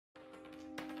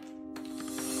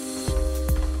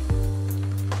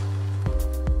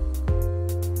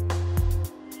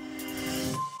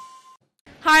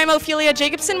Hi, I'm Ophelie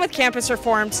Jacobson with Campus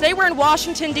Reform. Today we're in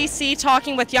Washington, D.C.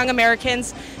 talking with young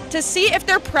Americans to see if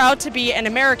they're proud to be an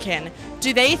American.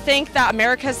 Do they think that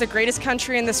America is the greatest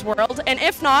country in this world? And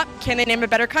if not, can they name a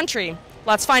better country?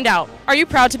 Let's find out. Are you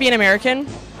proud to be an American?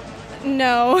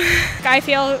 No. I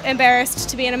feel embarrassed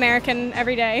to be an American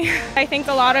every day. I think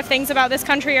a lot of things about this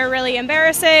country are really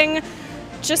embarrassing.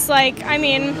 Just like, I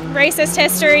mean, racist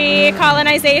history,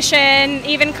 colonization,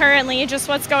 even currently, just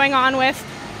what's going on with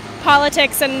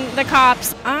politics and the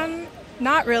cops.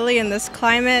 Not really in this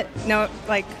climate. No,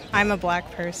 like, I'm a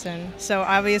black person, so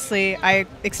obviously I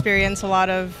experience a lot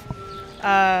of,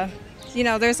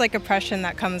 there's like oppression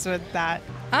that comes with that.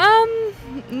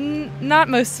 Not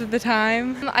most of the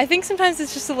time. I think sometimes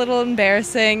it's just a little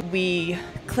embarrassing. We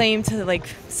claim to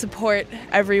support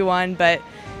everyone, but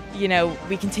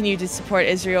we continue to support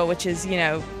Israel, which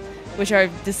are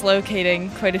dislocating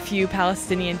quite a few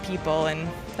Palestinian people, and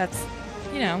that's,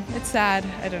 it's sad.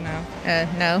 I don't know.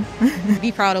 No.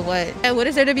 Be proud of what? What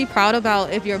is there to be proud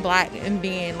about if you're black and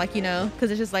being because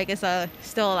it's just it's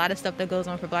still a lot of stuff that goes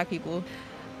on for black people.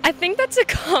 I think that's a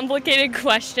complicated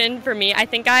question for me. I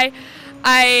think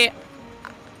I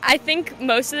think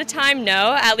most of the time,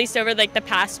 no, at least over the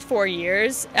past 4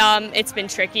 years, it's been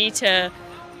tricky to,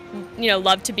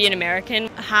 love to be an American.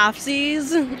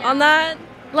 Halfsies on that.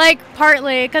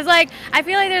 Partly, because I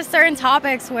feel like there's certain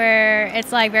topics where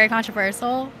it's very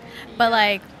controversial, but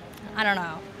I don't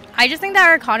know. I just think that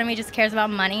our economy just cares about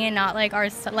money and not they're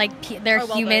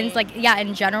humans,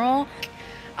 in general.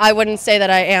 I wouldn't say that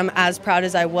I am as proud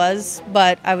as I was,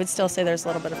 but I would still say there's a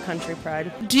little bit of country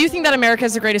pride. Do you think that America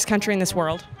is the greatest country in this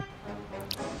world?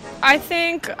 I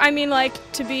think,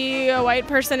 to be a white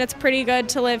person, it's pretty good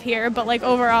to live here, but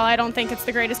overall, I don't think it's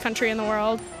the greatest country in the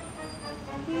world.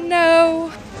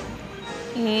 No.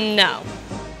 No.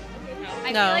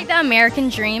 I feel like the American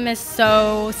dream is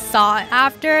so sought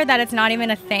after that it's not even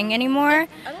a thing anymore.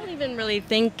 I don't even really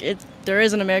think there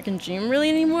is an American dream really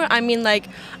anymore. I mean,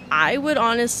 I would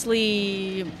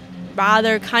honestly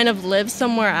rather kind of live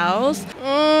somewhere else.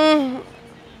 I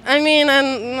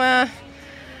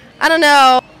don't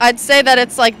know. I'd say that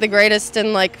it's the greatest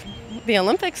in the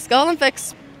Olympics, go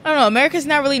Olympics. I don't know. America's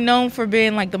not really known for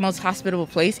being the most hospitable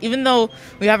place, even though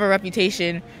we have a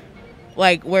reputation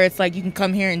where it's you can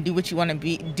come here and do what you want to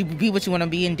be what you want to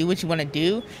be and do what you want to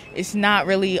do. It's not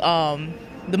really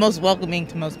the most welcoming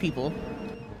to most people.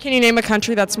 Can you name a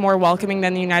country that's more welcoming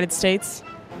than the United States?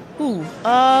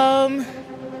 Not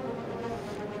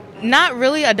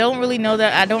really. I don't really know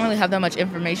that. I don't really have that much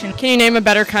information. Can you name a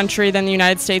better country than the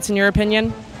United States in your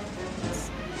opinion?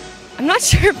 I'm not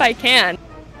sure if I can.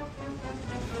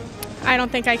 I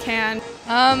don't think I can.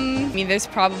 There's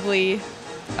probably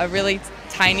a really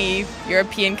tiny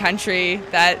European country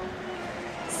that's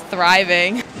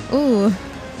thriving. Ooh,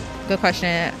 good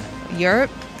question. Europe?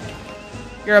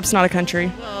 Europe's not a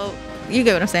country. Well, you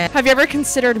get what I'm saying. Have you ever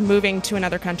considered moving to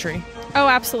another country? Oh,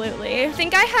 absolutely. I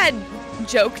think I had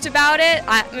joked about it.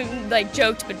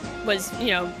 Joked, but was,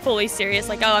 fully serious.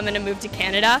 I'm going to move to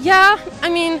Canada. Yeah,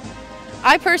 I'm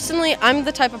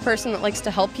the type of person that likes to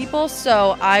help people,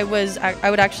 so I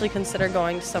would actually consider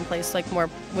going to someplace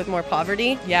with more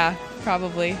poverty. Yeah,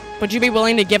 probably. Would you be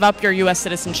willing to give up your U.S.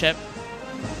 citizenship?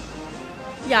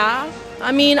 Yeah,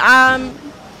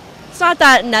 it's not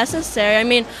that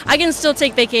necessary. I can still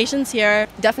take vacations here.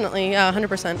 Definitely,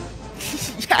 100%.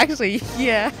 Actually,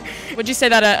 yeah. Would you say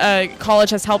that a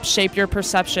college has helped shape your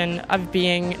perception of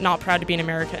being not proud to be an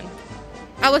American?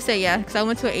 I would say yeah, because I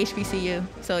went to a HBCU,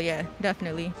 so yeah,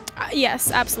 definitely.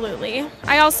 Yes, absolutely.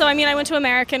 I went to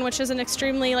American, which is an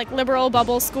extremely liberal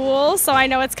bubble school, so I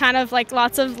know it's kind of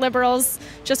lots of liberals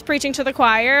just preaching to the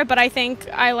choir, but I think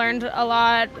I learned a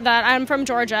lot. That I'm from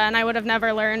Georgia, and I would have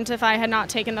never learned if I had not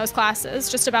taken those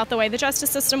classes, just about the way the justice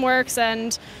system works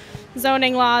and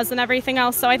zoning laws and everything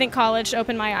else, so I think college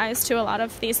opened my eyes to a lot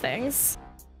of these things.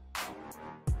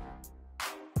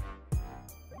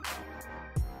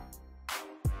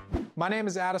 My name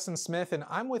is Addison Smith and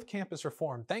I'm with Campus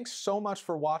Reform. Thanks so much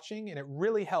for watching, and it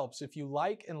really helps if you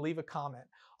like and leave a comment.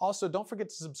 Also, don't forget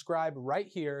to subscribe right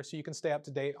here so you can stay up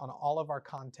to date on all of our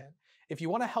content. If you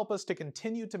want to help us to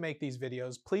continue to make these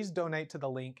videos, please donate to the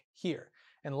link here.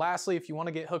 And lastly, if you want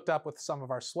to get hooked up with some of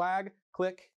our swag,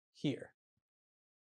 click here.